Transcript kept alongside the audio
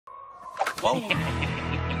Whoa.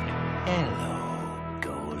 Hello,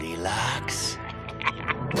 Goldilocks.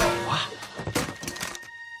 What?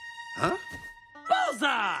 Huh?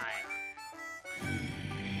 Bullseye!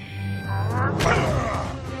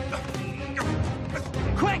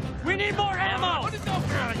 Quick! We need more ammo!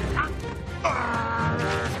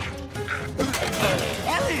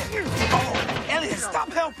 Elliot! Oh, Elliot,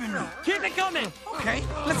 stop helping me. Keep it coming! Okay,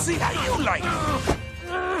 let's see how you like it.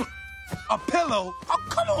 A pillow? Oh,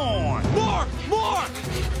 come on! More! More!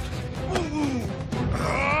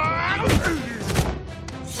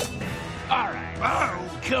 All right.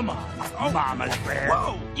 Oh. Come on, Mama's bear.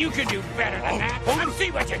 Whoa. You can do better than that. Let's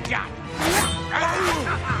see what you got.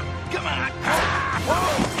 Come on.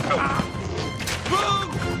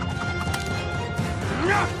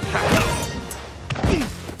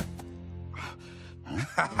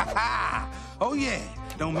 Oh, yeah.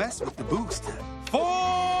 Don't mess with the booster. 4!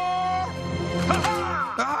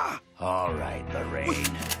 All right, Lorraine.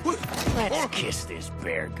 Let's kiss this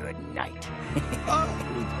bear goodnight.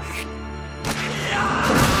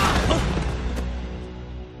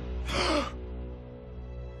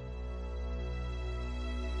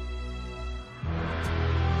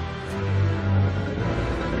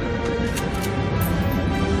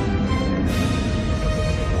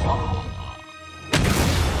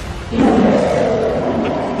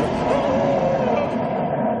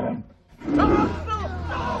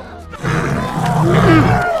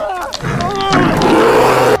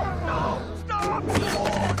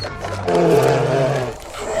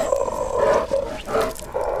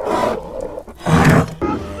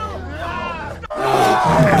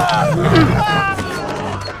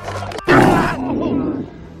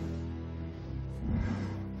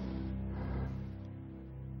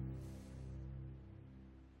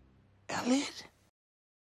 Elliot?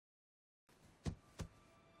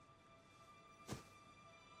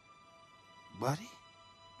 Buddy?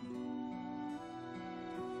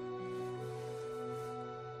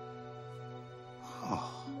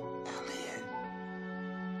 Oh, Elliot.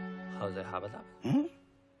 How's it happen? Hmm?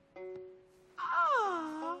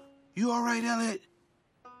 You all right, Elliot?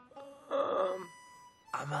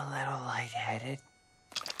 I'm a little lightheaded.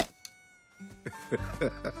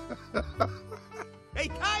 Hey,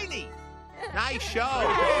 Tiny! Nice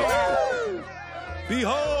show!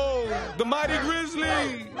 Behold, the mighty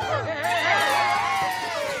grizzly!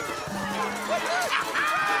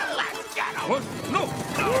 Let's get him! What? No!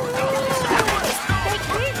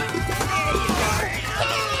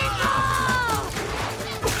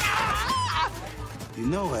 You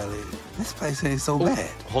know, Elliot, this place ain't so bad.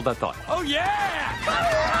 Hold that thought. Oh, yeah!